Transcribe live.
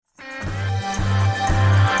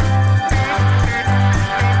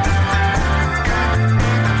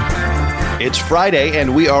It's Friday,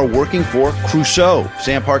 and we are working for Crusoe.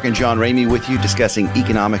 Sam Park and John Ramey with you, discussing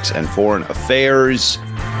economics and foreign affairs.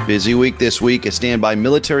 Busy week this week. A standby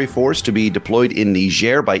military force to be deployed in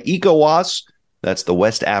Niger by ECOWAS. That's the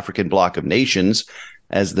West African bloc of nations,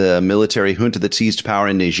 as the military junta that seized power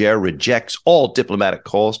in Niger rejects all diplomatic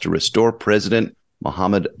calls to restore President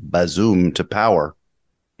Mohamed Bazoum to power.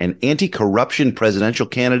 An anti-corruption presidential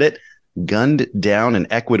candidate gunned down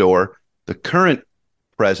in Ecuador. The current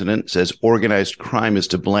president says organized crime is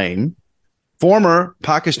to blame. Former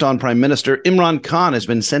Pakistan Prime Minister Imran Khan has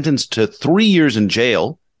been sentenced to 3 years in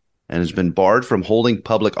jail and has been barred from holding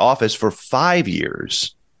public office for 5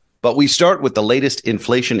 years. But we start with the latest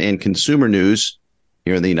inflation and consumer news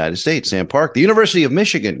here in the United States. Sam Park, the University of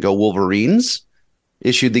Michigan, go Wolverines,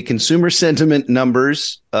 issued the consumer sentiment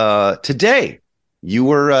numbers today. You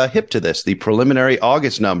were hip to this, the preliminary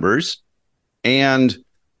August numbers, and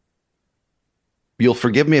you'll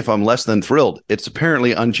forgive me if I'm less than thrilled. It's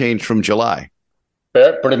apparently unchanged from July.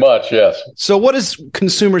 Pretty much, yes. So what is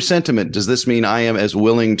consumer sentiment? Does this mean I am as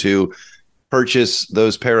willing to purchase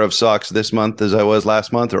those pair of socks this month as I was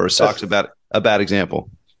last month, or are socks a bad example?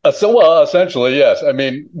 Well, essentially, yes. I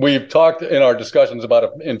mean, we've talked in our discussions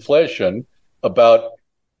about inflation about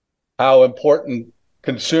how important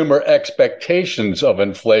consumer expectations of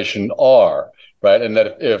inflation are, right? And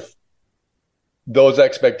that if those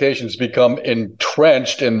expectations become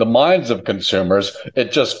entrenched in the minds of consumers,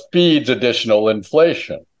 it just feeds additional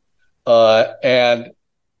inflation. And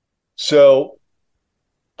so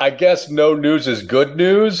I guess no news is good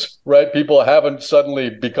news, right? People haven't suddenly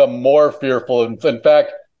become more fearful. In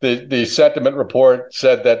fact, the sentiment report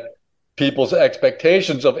said that people's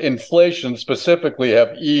expectations of inflation specifically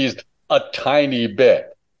have eased a tiny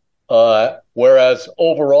bit, whereas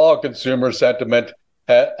overall consumer sentiment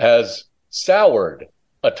has soured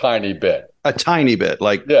a tiny bit. A tiny bit,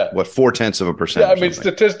 like what, 0.4%? Yeah, I mean,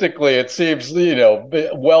 statistically, it seems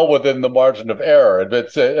well within the margin of error.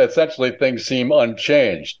 It's essentially things seem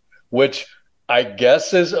unchanged, which I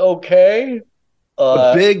guess is okay.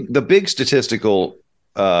 The big statistical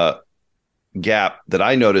gap that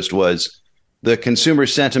I noticed was the consumer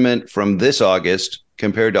sentiment from this August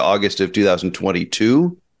compared to August of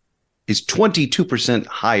 2022 is 22%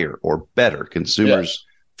 higher or better. Consumers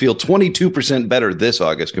feel 22% better this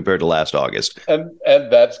August compared to last August. And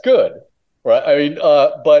that's good, right? I mean,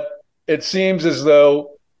 but it seems as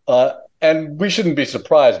though, and we shouldn't be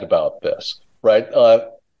surprised about this, right? The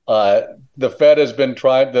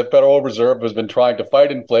Federal Reserve has been trying to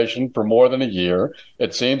fight inflation for more than a year.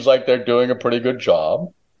 It seems like they're doing a pretty good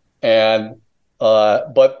job.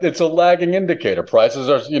 But it's a lagging indicator. Prices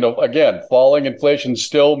are, again, falling inflation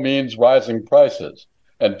still means rising prices.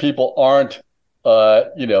 And people aren't,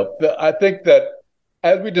 I think that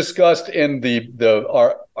as we discussed in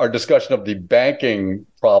our discussion of the banking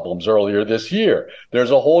problems earlier this year, there's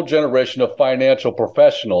a whole generation of financial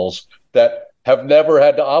professionals that have never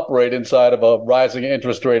had to operate inside of a rising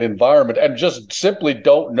interest rate environment and just simply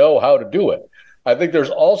don't know how to do it. I think there's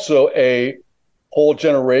also a whole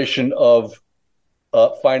generation of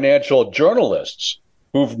financial journalists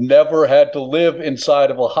who've never had to live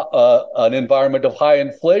inside of an environment of high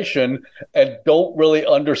inflation and don't really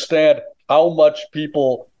understand how much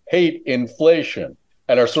people hate inflation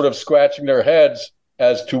and are sort of scratching their heads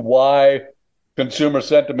as to why consumer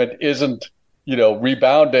sentiment isn't,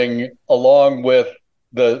 rebounding along with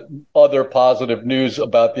the other positive news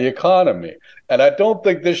about the economy. And I don't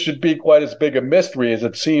think this should be quite as big a mystery as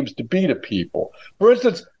it seems to be to people. For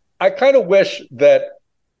instance, I kind of wish that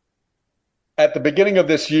at the beginning of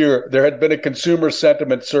this year, there had been a consumer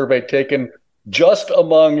sentiment survey taken just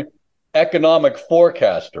among economic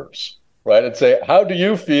forecasters, right? And say, how do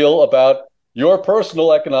you feel about your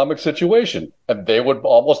personal economic situation? And they would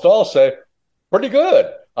almost all say, pretty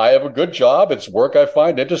good. I have a good job. It's work I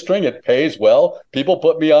find interesting. It pays well. People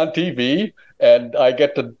put me on TV and I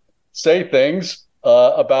get to say things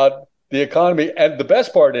about the economy. And the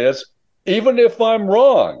best part is, even if I'm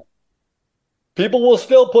wrong, people will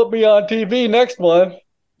still put me on TV next month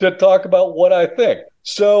to talk about what I think.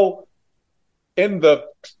 So in the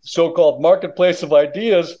so-called marketplace of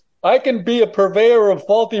ideas, I can be a purveyor of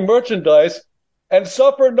faulty merchandise and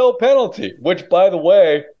suffer no penalty, which, by the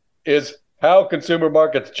way, is how consumer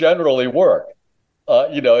markets generally work.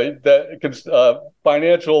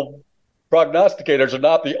 Financial prognosticators are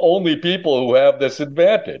not the only people who have this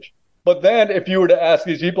advantage. But then if you were to ask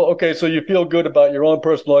these people, okay, so you feel good about your own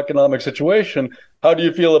personal economic situation, how do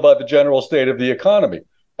you feel about the general state of the economy?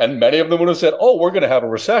 And many of them would have said, oh, we're going to have a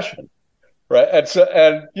recession, right?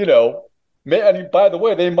 And by the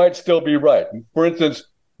way, they might still be right. For instance,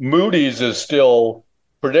 Moody's is still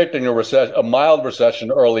predicting a mild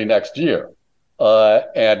recession early next year.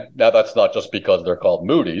 And now that's not just because they're called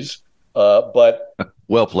Moody's, but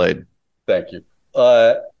well played. Thank you.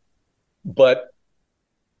 But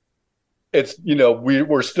it's,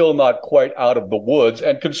 we're still not quite out of the woods,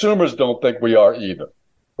 and consumers don't think we are either,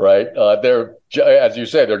 right? They're, as you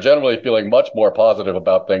say, they're generally feeling much more positive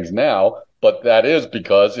about things now, but that is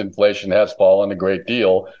because inflation has fallen a great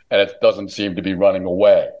deal, and it doesn't seem to be running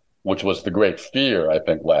away, which was the great fear, I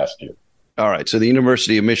think, last year. All right. So the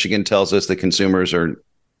University of Michigan tells us that consumers are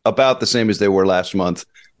about the same as they were last month,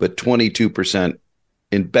 but 22%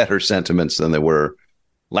 in better sentiments than they were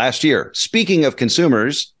last year. Speaking of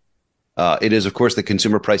consumers, it is, of course, the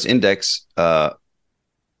Consumer Price Index that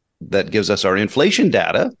gives us our inflation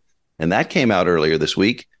data, and that came out earlier this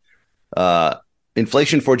week.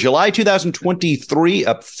 Inflation for July 2023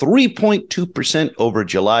 up 3.2% over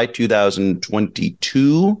July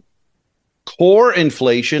 2022. Core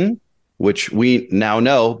inflation, which we now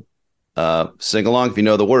know, sing along if you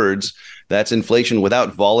know the words, that's inflation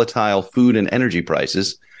without volatile food and energy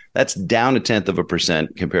prices. That's down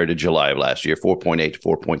 0.1% compared to July of last year, 4.8 to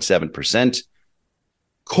 4.7%.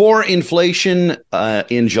 Core inflation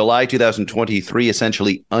in July 2023,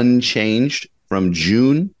 essentially unchanged from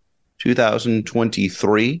June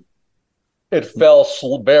 2023. It fell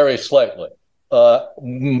very slightly.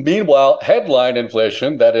 Meanwhile, headline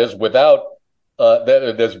inflation, that is without,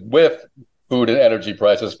 that is with food and energy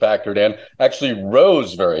prices factored in, actually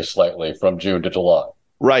rose very slightly from June to July.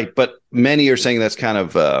 Right, but many are saying that's kind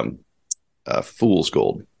of fool's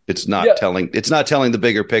gold. It's not telling the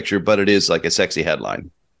bigger picture, but it is like a sexy headline.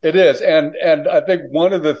 It is, and I think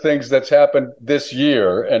one of the things that's happened this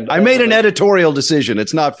year, and I made an editorial decision.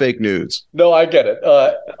 It's not fake news. No, I get it.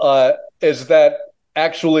 Is that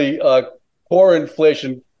actually core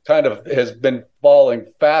inflation kind of has been falling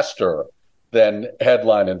faster than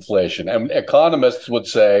headline inflation, and economists would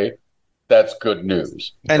say that's good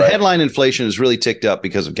news. And right? Headline inflation has really ticked up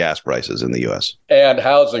because of gas prices in the U.S. and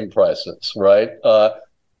housing prices, right?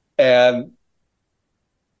 And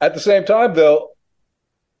at the same time, though,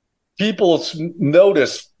 people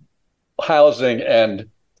notice housing and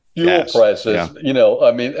fuel prices.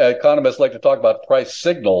 Yeah. Economists like to talk about price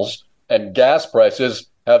signals, and gas prices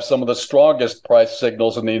have some of the strongest price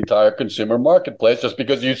signals in the entire consumer marketplace just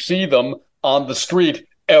because you see them on the street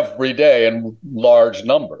every day in large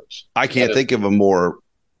numbers. I can't think of a more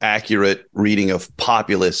accurate reading of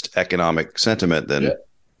populist economic sentiment than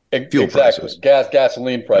fuel prices.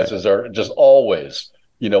 Gasoline prices are just always,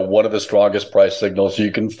 one of the strongest price signals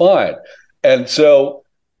you can find. And so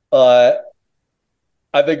I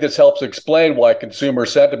think this helps explain why consumer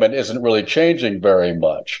sentiment isn't really changing very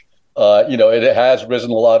much. It has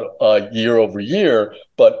risen a lot year over year,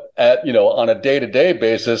 but on a day-to-day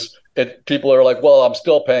basis, people are like, well, I'm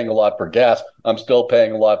still paying a lot for gas. I'm still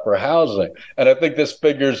paying a lot for housing. And I think this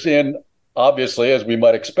figures in, obviously, as we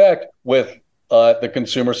might expect, with the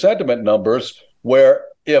consumer sentiment numbers, where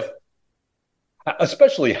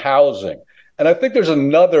especially housing. And I think there's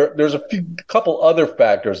a couple other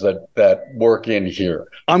factors that work in here.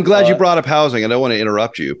 I'm glad you brought up housing. I don't want to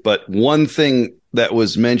interrupt you, but one thing that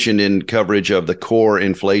was mentioned in coverage of the core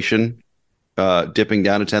inflation dipping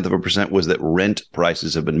down 0.1% was that rent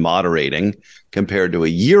prices have been moderating compared to a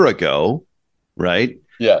year ago, right?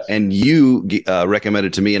 Yes. And you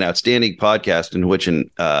recommended to me an outstanding podcast in which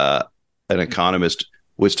an economist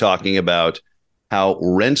was talking about how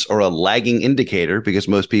rents are a lagging indicator because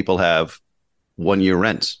most people have 1-year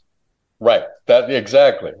rents. Right.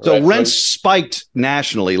 Exactly. So rents spiked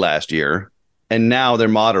nationally last year, and now they're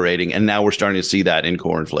moderating, and now we're starting to see that in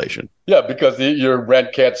core inflation. Yeah, because your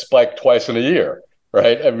rent can't spike twice in a year,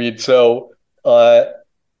 right? And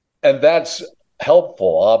that's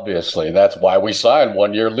helpful, obviously. That's why we sign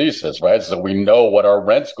 1-year leases, right? So we know what our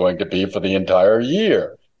rent's going to be for the entire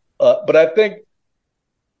year. But I think,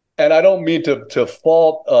 and I don't mean to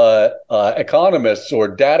fault economists or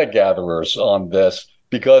data gatherers on this,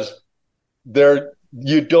 because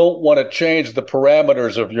you don't want to change the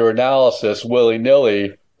parameters of your analysis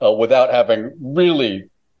willy-nilly without having really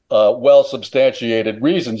well-substantiated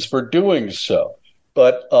reasons for doing so.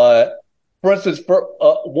 But for instance, for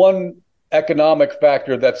one economic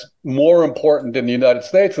factor that's more important in the United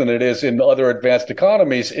States than it is in other advanced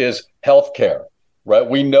economies is healthcare, right?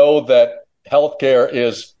 We know that healthcare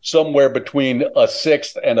is somewhere between a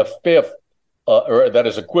sixth and a fifth, or that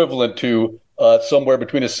is equivalent to somewhere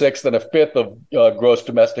between a sixth and a fifth of gross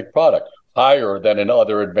domestic product, higher than in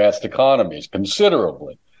other advanced economies,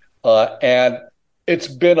 considerably. And it's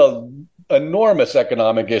been an enormous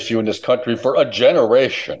economic issue in this country for a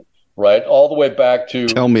generation. right? All the way back to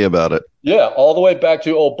Tell me about it. yeah, all the way back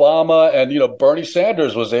to Obama, and Bernie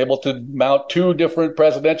Sanders was able to mount two different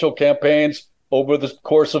presidential campaigns over the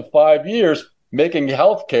course of 5 years, making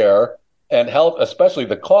healthcare and health, especially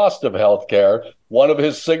the cost of healthcare, one of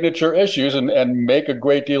his signature issues, and make a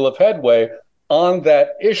great deal of headway on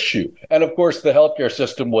that issue. And of course, the healthcare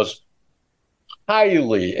system was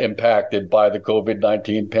highly impacted by the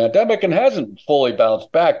COVID-19 pandemic and hasn't fully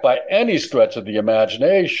bounced back by any stretch of the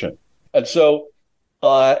imagination. And so,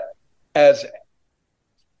 as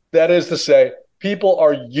that is to say, people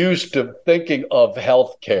are used to thinking of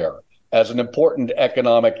healthcare as an important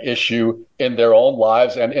economic issue in their own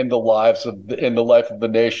lives and in the life of the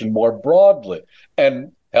nation more broadly.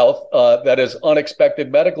 And health, that is,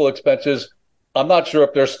 unexpected medical expenses, I'm not sure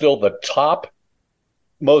if they're still the top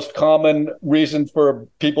most common reason for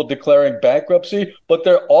people declaring bankruptcy, but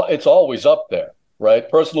it's always up there, right?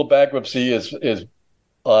 Personal bankruptcy is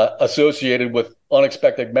associated with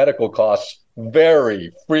unexpected medical costs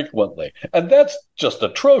very frequently, and that's just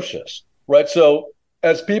atrocious, right? So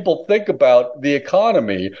as people think about the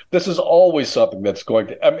economy, this is always something that's going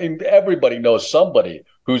to, I mean, everybody knows somebody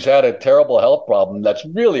who's had a terrible health problem that's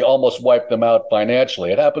really almost wiped them out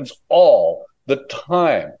financially. It happens all the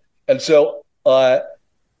time. And so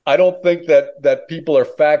I don't think that people are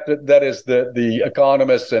that is the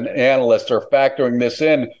economists and analysts are factoring this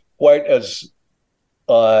in quite as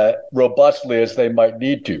robustly as they might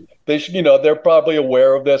need to. They should, they're probably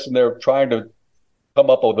aware of this and they're trying to come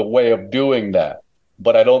up with a way of doing that.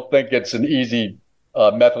 But I don't think it's an easy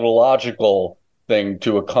methodological thing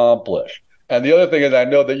to accomplish. And the other thing is, I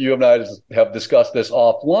know that you and I have discussed this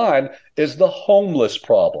offline, is the homeless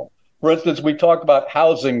problem. For instance, we talked about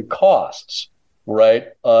housing costs, right?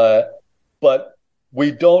 But we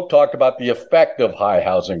don't talk about the effect of high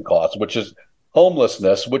housing costs, which is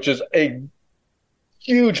homelessness, which is a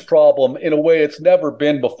huge problem in a way it's never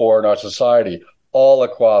been before in our society all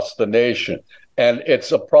across the nation. And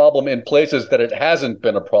it's a problem in places that it hasn't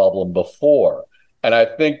been a problem before. And I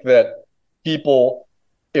think that people,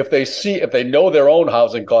 if they know their own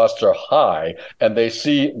housing costs are high and they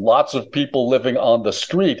see lots of people living on the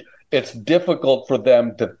street, it's difficult for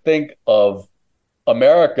them to think of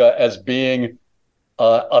America as being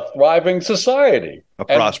a thriving society, a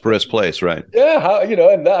prosperous place, right? Yeah,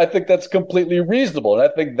 and I think that's completely reasonable, and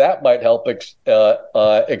I think that might help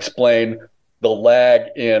explain the lag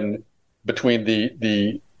in between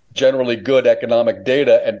the generally good economic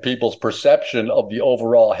data and people's perception of the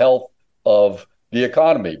overall health of the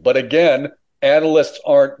economy. But again, analysts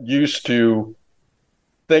aren't used to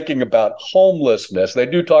thinking about homelessness. They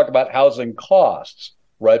do talk about housing costs,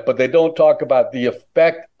 right? But they don't talk about the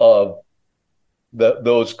effect of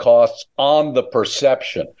those costs on the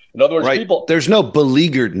perception. In other words, there's no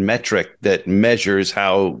beleaguered metric that measures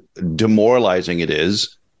how demoralizing it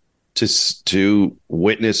is to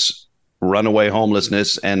witness runaway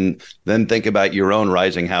homelessness and then think about your own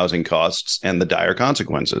rising housing costs and the dire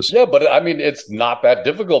consequences. Yeah, but I mean, it's not that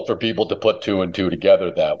difficult for people to put two and two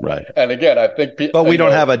together that way. Right. And again, I think but we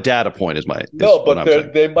don't have a data point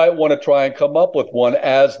but they might want to try and come up with one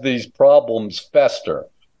as these problems fester,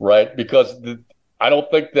 right? Because I don't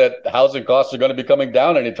think that housing costs are going to be coming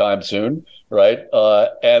down anytime soon, right?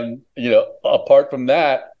 And apart from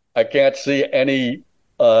that, I can't see any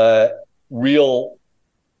real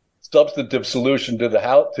substantive solution to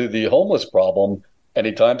the homeless problem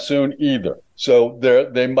anytime soon either. So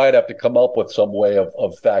they might have to come up with some way of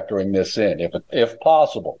factoring this in, if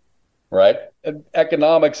possible, right? And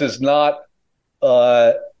economics is not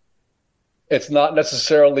it's not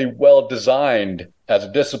necessarily well designed as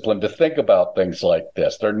a discipline to think about things like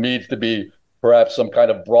this. There needs to be perhaps some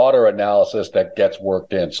kind of broader analysis that gets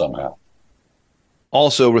worked in somehow.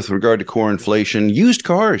 Also, with regard to core inflation, used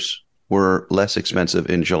cars were less expensive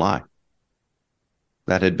in July.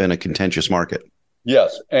 That had been a contentious market.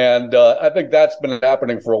 Yes, and I think that's been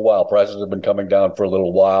happening for a while. Prices have been coming down for a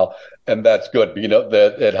little while, and that's good.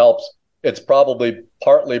 That it helps. It's probably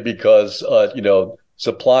partly because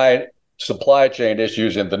supply chain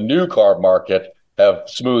issues in the new car market have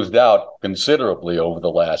smoothed out considerably over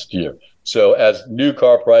the last year. So as new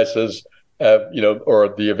car prices have,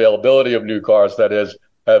 or the availability of new cars, that is,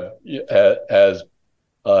 has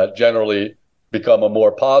generally become a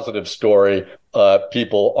more positive story,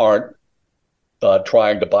 people aren't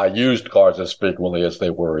trying to buy used cars as frequently as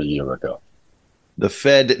they were a year ago. The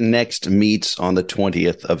Fed next meets on the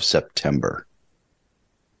 20th of September.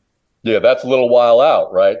 Yeah, that's a little while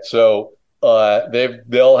out, right? So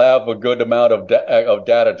they'll have a good amount of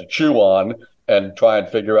data to chew on and try and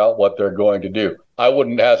figure out what they're going to do. I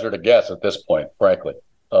wouldn't hazard a guess at this point, frankly.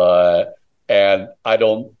 And I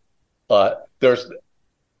don't there's,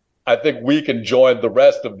 I think we can join the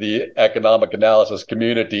rest of the economic analysis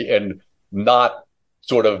community in not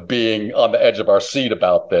sort of being on the edge of our seat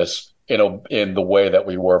about this in the way that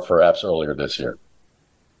we were perhaps earlier this year.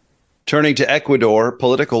 Turning to Ecuador,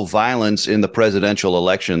 political violence in the presidential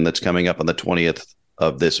election that's coming up on the 20th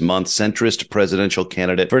of this month. Centrist presidential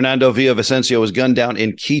candidate Fernando Villavicencio was gunned down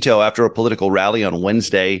in Quito after a political rally on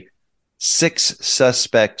Wednesday. 6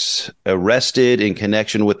 suspects arrested in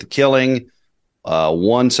connection with the killing.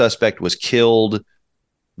 1 suspect was killed.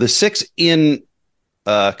 The 6 in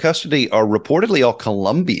custody are reportedly all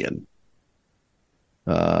Colombian.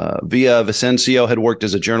 Villavicencio had worked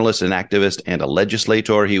as a journalist, an activist, and a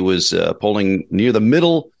legislator. He was polling near the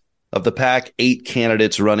middle of the pack. 8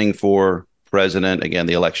 candidates running for president. Again,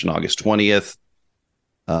 the election August 20th.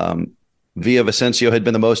 Villavicencio had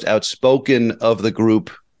been the most outspoken of the group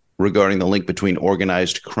regarding the link between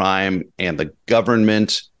organized crime and the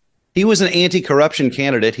government. He was an anti-corruption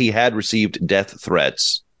candidate. He had received death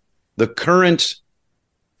threats. The current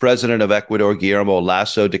president of Ecuador, Guillermo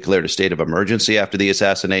Lasso, declared a state of emergency after the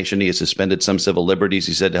assassination. He has suspended some civil liberties,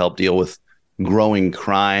 he said, to help deal with growing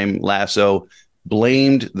crime. Lasso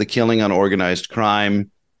blamed the killing on organized crime,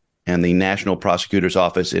 and the National Prosecutor's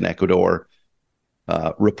Office in Ecuador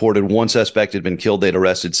reported 1 suspect had been killed. They'd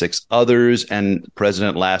arrested 6 others, and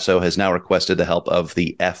President Lasso has now requested the help of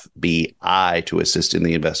the FBI to assist in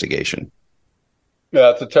the investigation.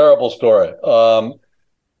 Yeah, it's a terrible story. From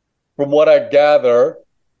what I gather,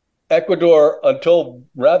 Ecuador, until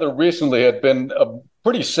rather recently, had been a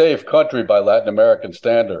pretty safe country by Latin American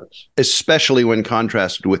standards. Especially when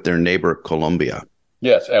contrasted with their neighbor, Colombia.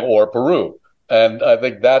 Yes, or Peru. And I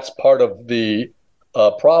think that's part of the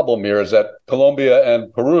problem here, is that Colombia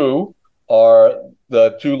and Peru are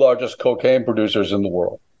the 2 largest cocaine producers in the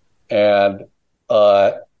world. And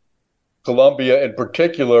Colombia in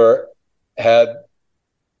particular had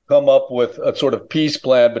come up with a sort of peace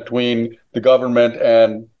plan between the government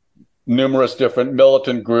and numerous different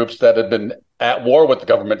militant groups that had been at war with the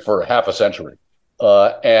government for half a century.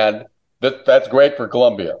 And that's great for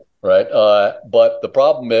Colombia, right? But the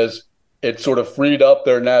problem is it sort of freed up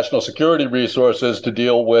their national security resources to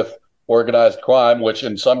deal with organized crime, which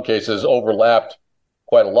in some cases overlapped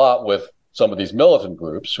quite a lot with some of these militant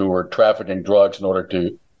groups who were trafficking drugs in order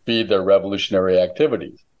to feed their revolutionary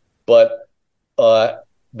activities. But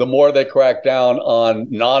the more they cracked down on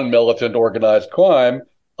non-militant organized crime,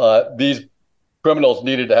 these criminals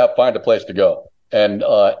needed to find a place to go. And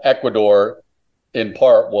Ecuador, in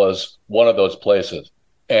part, was one of those places.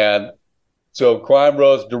 And so crime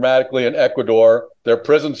rose dramatically in Ecuador. Their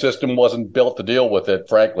prison system wasn't built to deal with it,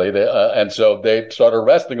 frankly. And so they started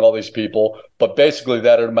arresting all these people. But basically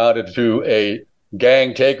that amounted to a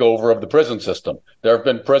gang takeover of the prison system. There have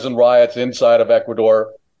been prison riots inside of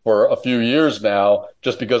Ecuador for a few years now,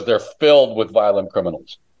 just because they're filled with violent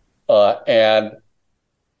criminals. And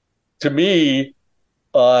to me,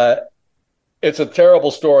 it's a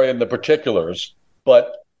terrible story in the particulars,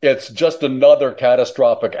 but it's just another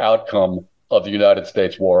catastrophic outcome of the United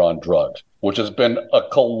States war on drugs, which has been a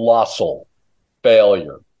colossal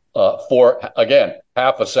failure for, again,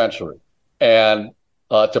 half a century. And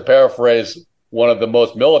to paraphrase one of the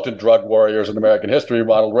most militant drug warriors in American history,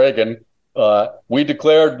 Ronald Reagan, we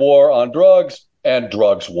declared war on drugs and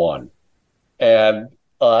drugs won. And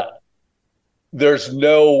there's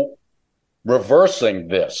no reversing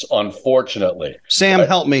this, unfortunately. Sam,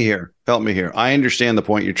 help me here. I understand the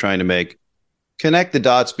point you're trying to make. Connect the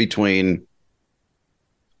dots between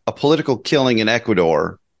a political killing in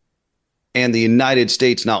Ecuador and the United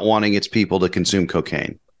States not wanting its people to consume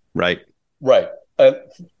cocaine, right? Right.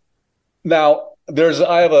 Now,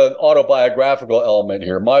 I have an autobiographical element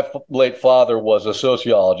here. My late father was a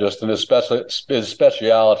sociologist, and his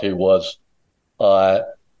specialty was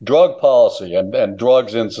drug policy and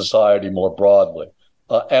drugs in society more broadly.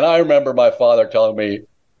 And I remember my father telling me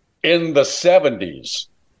in the 70s,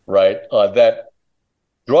 right, that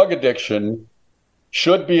drug addiction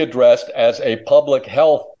should be addressed as a public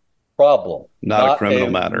health problem, not a criminal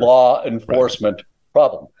matter, law enforcement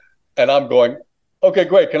problem. And I'm going, okay,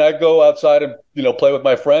 great. Can I go outside and play with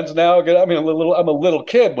my friends now? I mean, I'm a little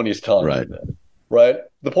kid when he's telling me that, right?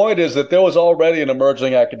 The point is that there was already an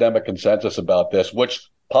emerging academic consensus about this, which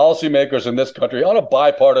policymakers in this country, on a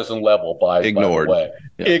bipartisan level, by the way,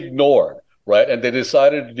 ignored, right? And they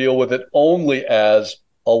decided to deal with it only as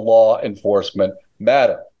a law enforcement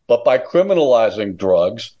matter. But by criminalizing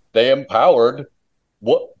drugs, they empowered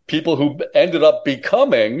people who ended up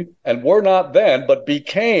becoming, and were not then, but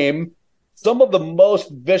became some of the most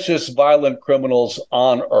vicious, violent criminals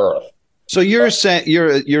on earth. So you're saying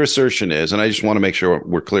your assertion is, and I just want to make sure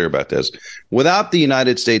we're clear about this, without the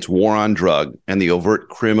United States war on drug and the overt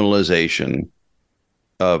criminalization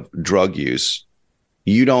of drug use,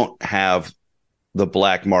 you don't have the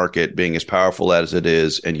black market being as powerful as it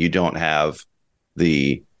is, and you don't have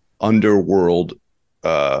the underworld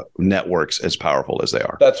networks as powerful as they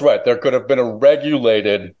are. That's right. There could have been a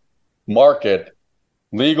regulated market,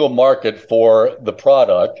 legal market for the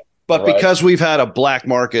product. But right? Because we've had a black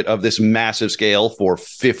market of this massive scale for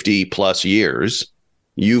 50 plus years,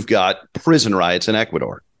 you've got prison riots in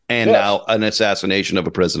Ecuador and now an assassination of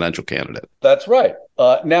a presidential candidate. That's right.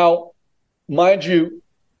 Now, mind you,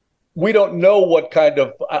 we don't know what kind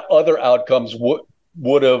of other outcomes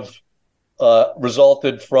would have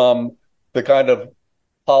resulted from the kind of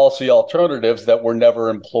policy alternatives that were never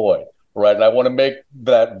employed, right? And I want to make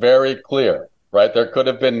that very clear, right? There could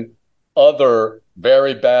have been other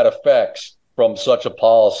very bad effects from such a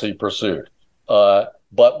policy pursuit.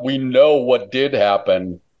 But we know what did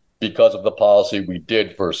happen because of the policy we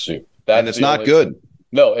did pursue. And it's not good.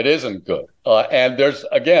 No, it isn't good. And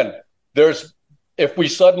there's if we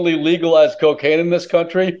suddenly legalize cocaine in this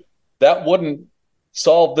country, that wouldn't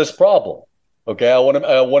solve this problem. Okay, I want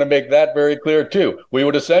to make that very clear too. We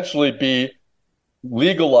would essentially be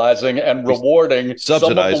legalizing and rewarding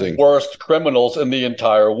subsidizing some of the worst criminals in the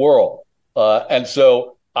entire world. And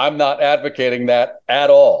so I'm not advocating that at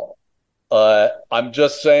all. I'm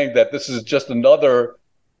just saying that this is just another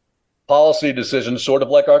policy decision, sort of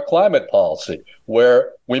like our climate policy,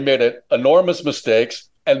 where we made enormous mistakes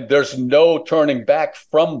and there's no turning back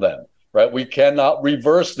from them, right? We cannot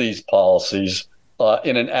reverse these policies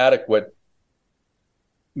in an adequate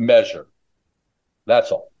measure.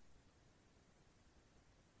 That's all.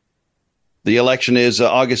 The election is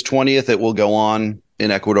August 20th. It will go on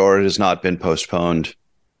in Ecuador. It has not been postponed.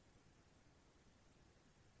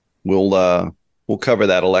 We'll cover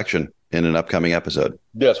that election in an upcoming episode.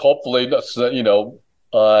 Yes, hopefully,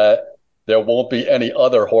 there won't be any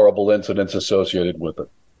other horrible incidents associated with it.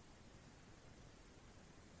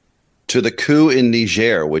 To the coup in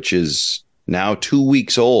Niger, which is now 2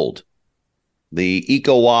 weeks old, the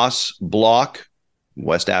ECOWAS bloc,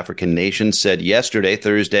 West African nation, said yesterday,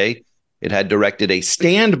 Thursday, it had directed a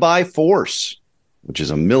standby force, which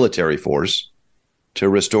is a military force, to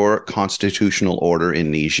restore constitutional order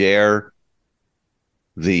in Niger.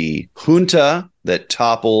 The junta that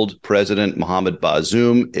toppled President Mohamed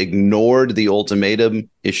Bazoum ignored the ultimatum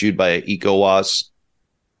issued by ECOWAS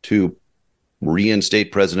to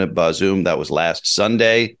reinstate President Bazoum. That was last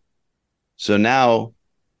Sunday. So now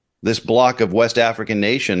this bloc of West African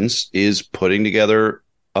nations is putting together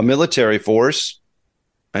a military force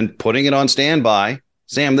and putting it on standby.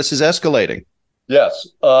 Sam, this is escalating. Yes.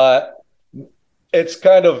 I would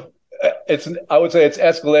say it's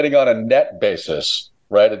escalating on a net basis,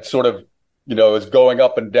 right? It's sort of, it's going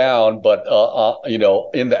up and down, but,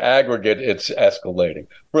 in the aggregate, it's escalating.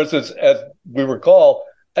 For instance, as we recall,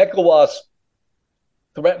 ECOWAS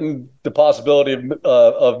threatened the possibility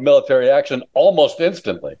of military action almost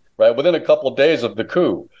instantly, right? Within a couple of days of the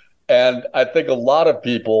coup. And I think a lot of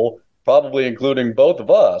people, probably including both of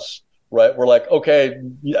us, right, were like, okay,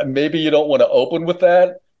 maybe you don't want to open with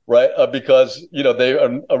that, right? Because,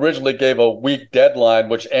 they originally gave a week deadline,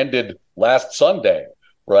 which ended last Sunday,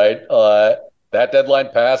 right? That deadline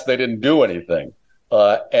passed. They didn't do anything.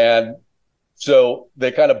 And so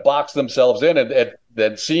they kind of boxed themselves in and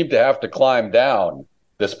then seemed to have to climb down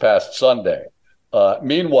this past Sunday.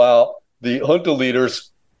 Meanwhile, the junta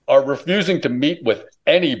leaders are refusing to meet with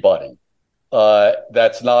anybody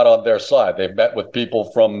that's not on their side. They've met with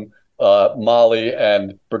people from Mali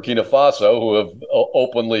and Burkina Faso who have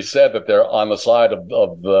openly said that they're on the side of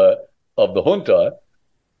the junta.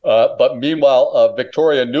 But meanwhile,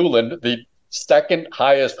 Victoria Nuland, the second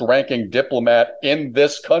highest ranking diplomat in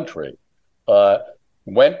this country,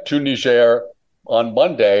 went to Niger on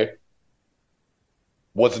Monday,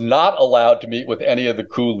 was not allowed to meet with any of the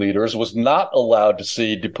coup leaders, was not allowed to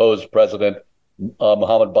see deposed President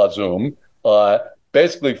Mohamed Bazoum,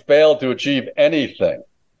 basically failed to achieve anything.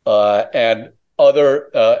 And other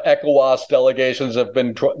ECOWAS delegations have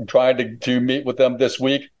been trying to meet with them this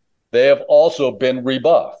week. They have also been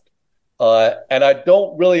rebuffed. And I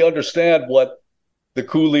don't really understand what the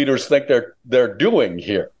coup leaders think they're doing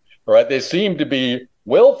here. Right? They seem to be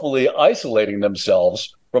willfully isolating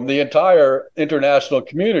themselves from the entire international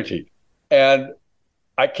community. And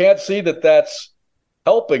I can't see that that's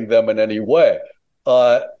helping them in any way.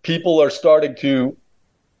 People are starting to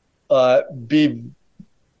be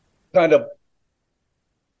kind of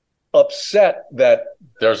upset that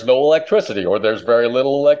there's no electricity or there's very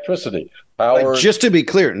little electricity. power. Just to be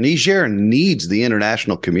clear, Niger needs the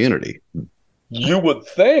international community. You would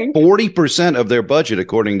think 40% of their budget,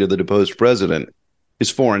 according to the deposed president, is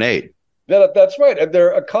foreign aid. That's right, and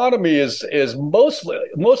their economy is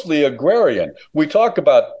mostly agrarian. We talk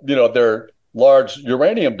about their large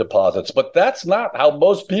uranium deposits, but that's not how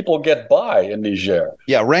most people get by in Niger.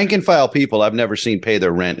 Yeah, rank and file people I've never seen pay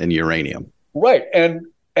their rent in uranium. Right, and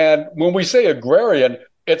when we say agrarian,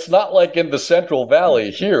 it's not like in the Central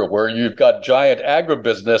Valley here where you've got giant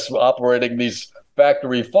agribusiness operating these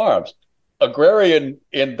factory farms. Agrarian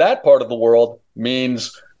in that part of the world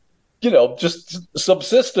means, just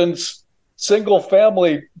subsistence, single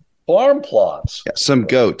family farm plots. Yeah, some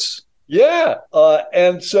goats. Yeah.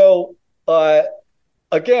 And so,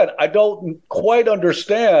 again, I don't quite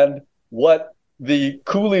understand what the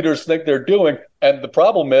coup leaders think they're doing. And the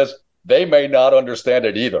problem is they may not understand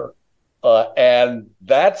it either. And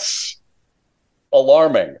that's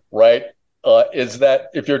alarming, right? Is that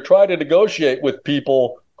if you're trying to negotiate with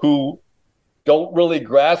people who don't really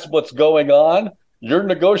grasp what's going on, your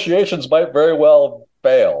negotiations might very well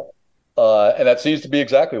fail. And that seems to be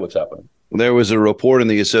exactly what's happening. There was a report in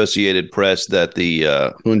the Associated Press that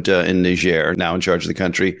the junta in Niger, now in charge of the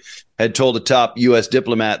country, had told a top U.S.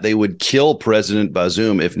 diplomat they would kill President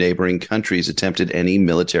Bazoum if neighboring countries attempted any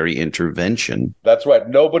military intervention. That's right.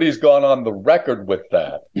 Nobody's gone on the record with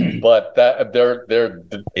that, but that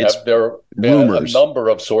rumors. A number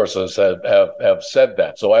of sources have said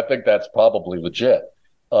that. So I think that's probably legit.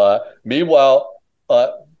 Meanwhile,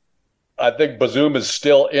 I think Bazoum is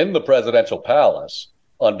still in the presidential palace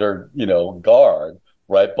under, guard,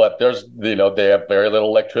 right? But there's, they have very little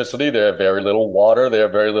electricity, they have very little water, they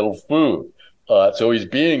have very little food. So he's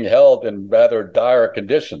being held in rather dire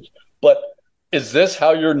conditions. But is this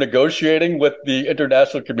how you're negotiating with the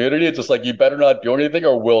international community? It's just like, you better not do anything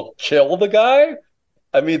or we'll kill the guy?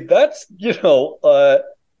 I mean, that's,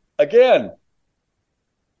 again,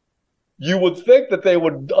 you would think that they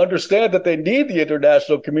would understand that they need the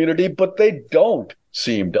international community, but they don't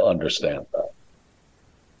seem to understand that.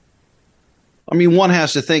 I mean, one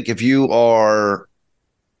has to think if you are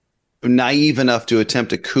naive enough to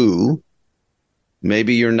attempt a coup,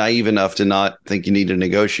 maybe you're naive enough to not think you need to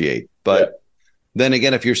negotiate. But then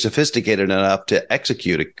again, if you're sophisticated enough to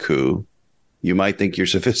execute a coup, you might think you're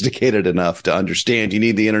sophisticated enough to understand you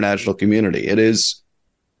need the international community. It is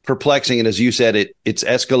perplexing. And as you said, it's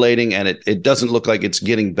escalating and it doesn't look like it's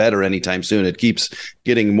getting better anytime soon. It keeps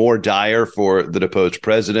getting more dire for the deposed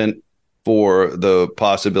president, for the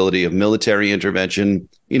possibility of military intervention.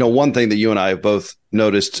 One thing that you and I have both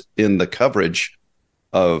noticed in the coverage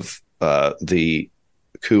of the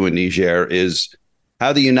coup in Niger is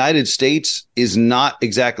how the United States is not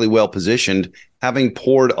exactly well positioned, having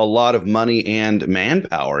poured a lot of money and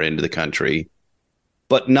manpower into the country,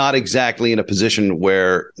 but not exactly in a position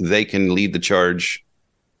where they can lead the charge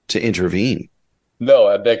to intervene.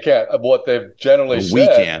 No, they can't. What they've generally said, we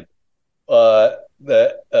can't.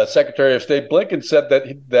 The Secretary of State Blinken said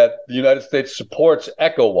that the United States supports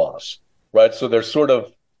ECOWAS, right? So they're sort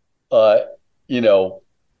of,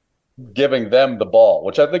 giving them the ball,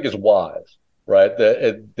 which I think is wise, right?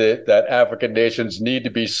 That African nations need to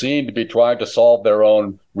be seen to be trying to solve their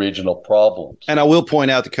own regional problems. And I will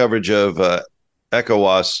point out the coverage of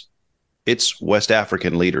ECOWAS, it's West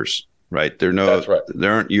African leaders, right? That's right.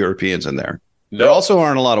 There aren't Europeans in there. No. There also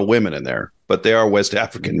aren't a lot of women in there, but they are West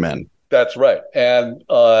African men. That's right. And,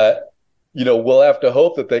 we'll have to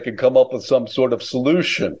hope that they can come up with some sort of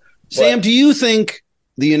solution. Sam, do you think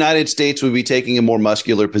the United States would be taking a more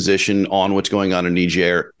muscular position on what's going on in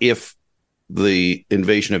Niger if the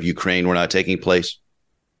invasion of Ukraine were not taking place?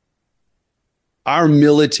 Our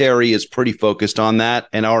military is pretty focused on that,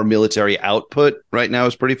 and our military output right now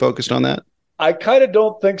is pretty focused on that. I kind of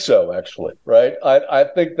don't think so, actually, right? I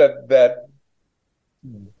think that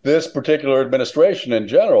this particular administration in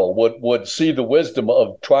general would see the wisdom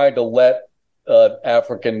of trying to let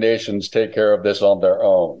African nations take care of this on their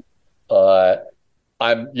own.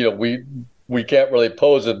 We can't really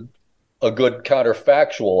pose a good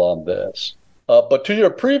counterfactual on this. But to your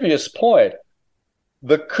previous point,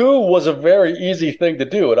 the coup was a very easy thing to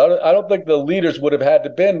do. And I don't think the leaders would have had to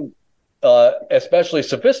been especially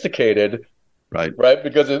sophisticated, right?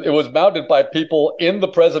 Because it was mounted by people in the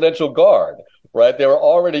presidential guard, right? They were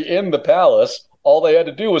already in the palace. All they had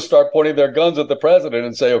to do was start pointing their guns at the president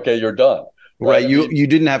and say, okay, you're done. Right. You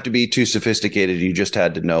didn't have to be too sophisticated. You just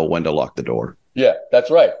had to know when to lock the door. Yeah, that's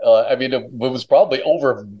right. It was probably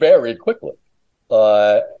over very quickly.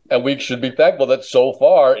 And we should be thankful that so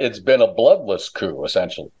far it's been a bloodless coup,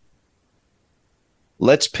 essentially.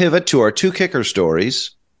 Let's pivot to our two kicker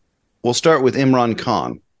stories. We'll start with Imran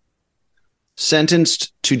Khan.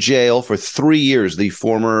 sentenced to jail for 3 years the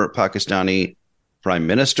former Pakistani prime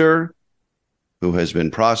minister, who has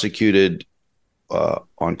been prosecuted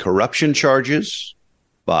on corruption charges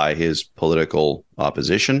by his political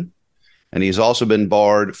opposition. And he's also been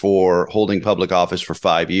barred for holding public office for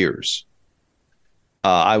 5 years.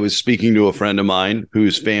 I was speaking to a friend of mine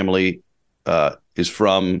whose family is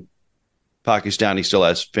from Pakistan. He still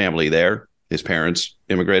has family there. His parents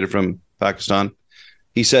immigrated from Pakistan.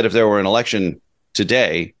 He said if there were an election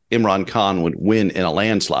today, Imran Khan would win in a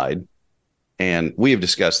landslide. And we have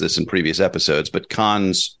discussed this in previous episodes, but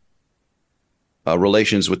Khan's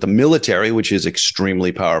relations with the military, which is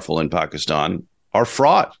extremely powerful in Pakistan, are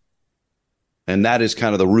fraught. And that is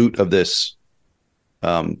kind of the root of this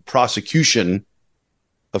prosecution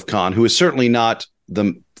of Khan, who is certainly not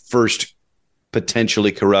the first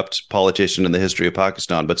potentially corrupt politician in the history of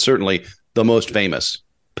Pakistan, but certainly the most famous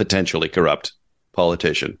potentially corrupt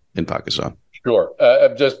politician in Pakistan. Sure.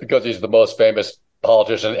 Just because he's the most famous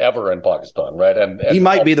politician ever in Pakistan, right? And he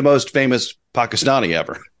might be the most famous Pakistani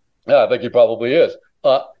ever. Yeah, I think he probably is.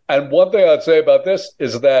 And one thing I'd say about this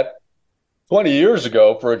is that 20 years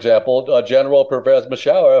ago, for example, General Pervez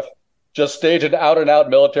Musharraf just staged an out-and-out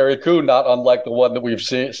military coup, not unlike the one that we've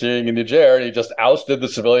seeing in Niger. He just ousted the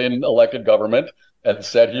civilian elected government and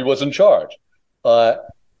said he was in charge. The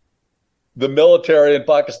military in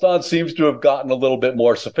Pakistan seems to have gotten a little bit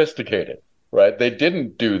more sophisticated, right? They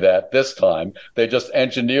didn't do that this time. They just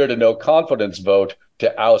engineered a no-confidence vote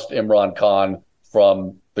to oust Imran Khan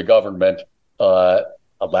from the government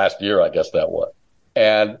last year, I guess that was.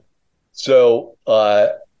 And so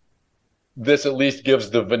this at least gives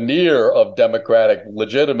the veneer of democratic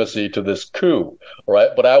legitimacy to this coup,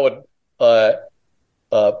 right? But I would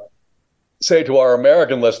say to our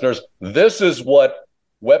American listeners, this is what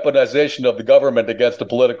weaponization of the government against a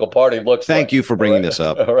political party looks like. Thank you for bringing this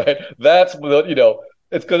up. All right. That's,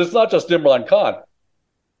 it's because it's not just Imran Khan.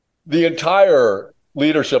 The entire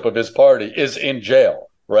leadership of his party is in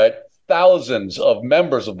jail, right? Thousands of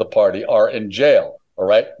members of the party are in jail, all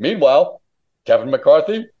right? Meanwhile, Kevin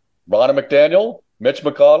McCarthy, Ronna McDaniel, Mitch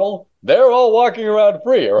McConnell, they're all walking around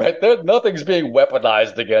free, all right? Nothing's being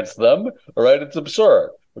weaponized against them, all right? It's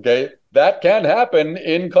absurd, okay? That can happen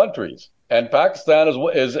in countries. And Pakistan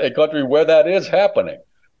is a country where that is happening.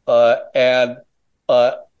 And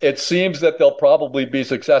it seems that they'll probably be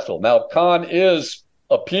successful. Now, Khan is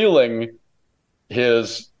appealing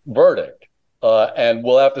his verdict, and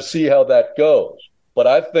we'll have to see how that goes. But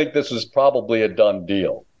I think this is probably a done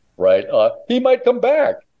deal, right? He might come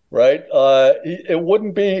back, right? It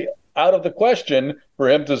wouldn't be out of the question for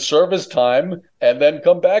him to serve his time and then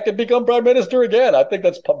come back and become prime minister again. I think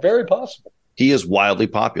that's very possible. He is wildly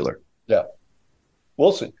popular. Yeah,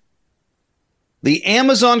 we'll see. The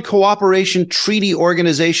Amazon Cooperation Treaty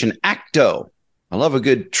Organization, ACTO. I love a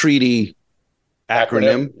good treaty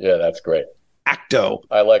acronym. Yeah, that's great. ACTO.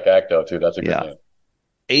 I like ACTO too. That's a good name.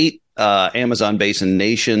 8 Amazon Basin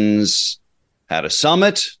nations had a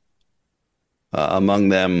summit, among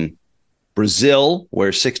them Brazil,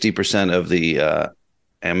 where 60% of the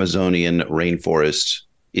Amazonian rainforest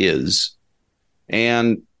is.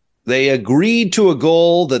 And they agreed to a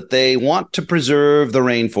goal that they want to preserve the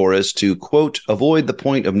rainforest to, quote, avoid the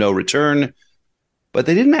point of no return. But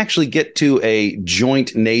they didn't actually get to a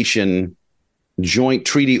joint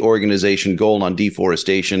treaty organization goal on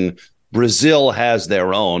deforestation. Brazil has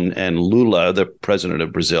their own, and Lula, the president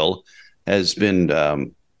of Brazil, has been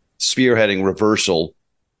spearheading reversal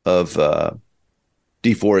of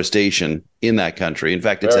deforestation in that country. In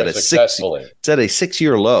fact, it's at a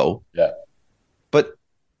 6-year low. Yeah. But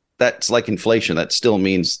that's like inflation. That still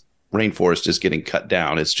means rainforest is getting cut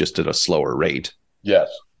down. It's just at a slower rate. Yes.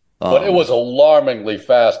 But it was alarmingly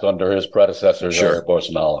fast under his predecessor, Sure.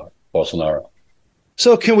 Bolsonaro.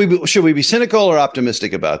 So should we be cynical or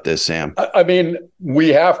optimistic about this, Sam? I mean, we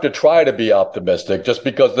have to try to be optimistic just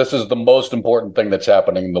because this is the most important thing that's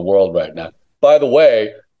happening in the world right now. By the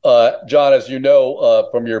way, John, as you know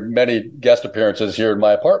from your many guest appearances here in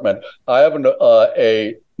my apartment, I have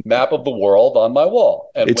a map of the world on my wall.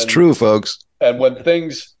 And it's true, folks. And when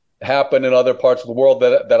things happen in other parts of the world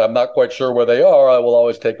that I'm not quite sure where they are, I will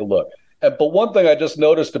always take a look. But one thing I just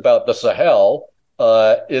noticed about the Sahel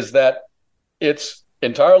is that it's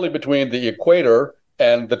entirely between the equator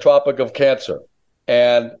and the Tropic of Cancer.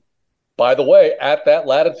 And by the way, at that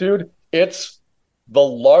latitude, it's the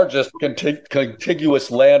largest contiguous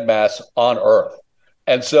landmass on Earth.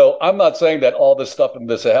 And so I'm not saying that all this stuff in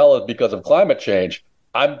the Sahel is because of climate change,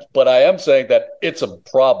 but I am saying that it's a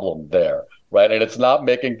problem there, right? And it's not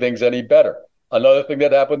making things any better. Another thing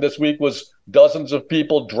that happened this week was dozens of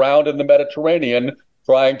people drowned in the Mediterranean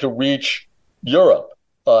trying to reach Europe.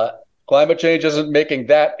 Climate change isn't making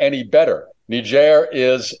that any better. Niger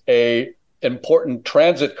is a important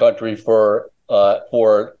transit country for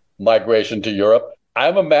migration to Europe.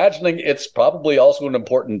 I'm imagining it's probably also an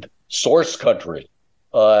important source country.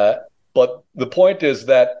 But the point is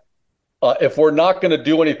that if we're not going to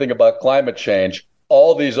do anything about climate change,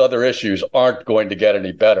 all these other issues aren't going to get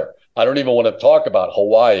any better. I don't even want to talk about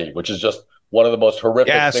Hawaii, which is just one of the most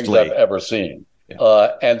horrific things I've ever seen.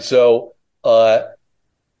 And so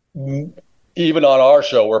even on our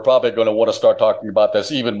show, we're probably going to want to start talking about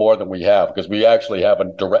this even more than we have, because we actually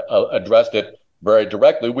haven't addressed it very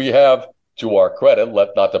directly. We have, to our credit,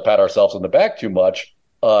 not to pat ourselves on the back too much,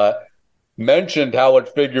 mentioned how it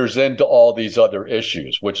figures into all these other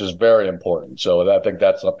issues, which is very important. So I think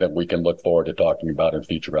that's something we can look forward to talking about in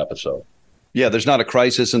future episodes. Yeah, there's not a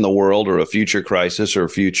crisis in the world or a future crisis or a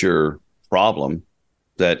future problem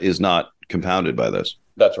that is not compounded by this.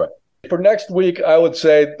 That's right. For next week, I would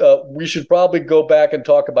say we should probably go back and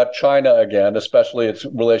talk about China again, especially its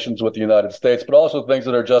relations with the United States, but also things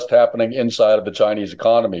that are just happening inside of the Chinese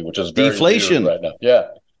economy, which is very deflation right now. Yeah,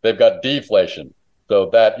 they've got deflation. So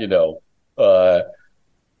that,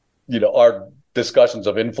 our discussions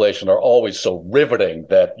of inflation are always so riveting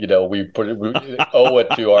that, we owe it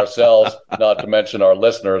to ourselves, not to mention our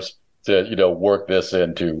listeners, to, work this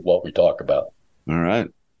into what we talk about. All right.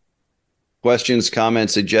 Questions,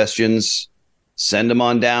 comments, suggestions, send them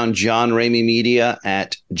on down,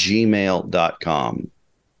 johnrameymedia@gmail.com.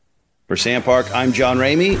 For Sam Park, I'm John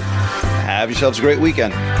Ramey. Have yourselves a great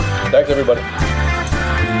weekend. Thanks, everybody.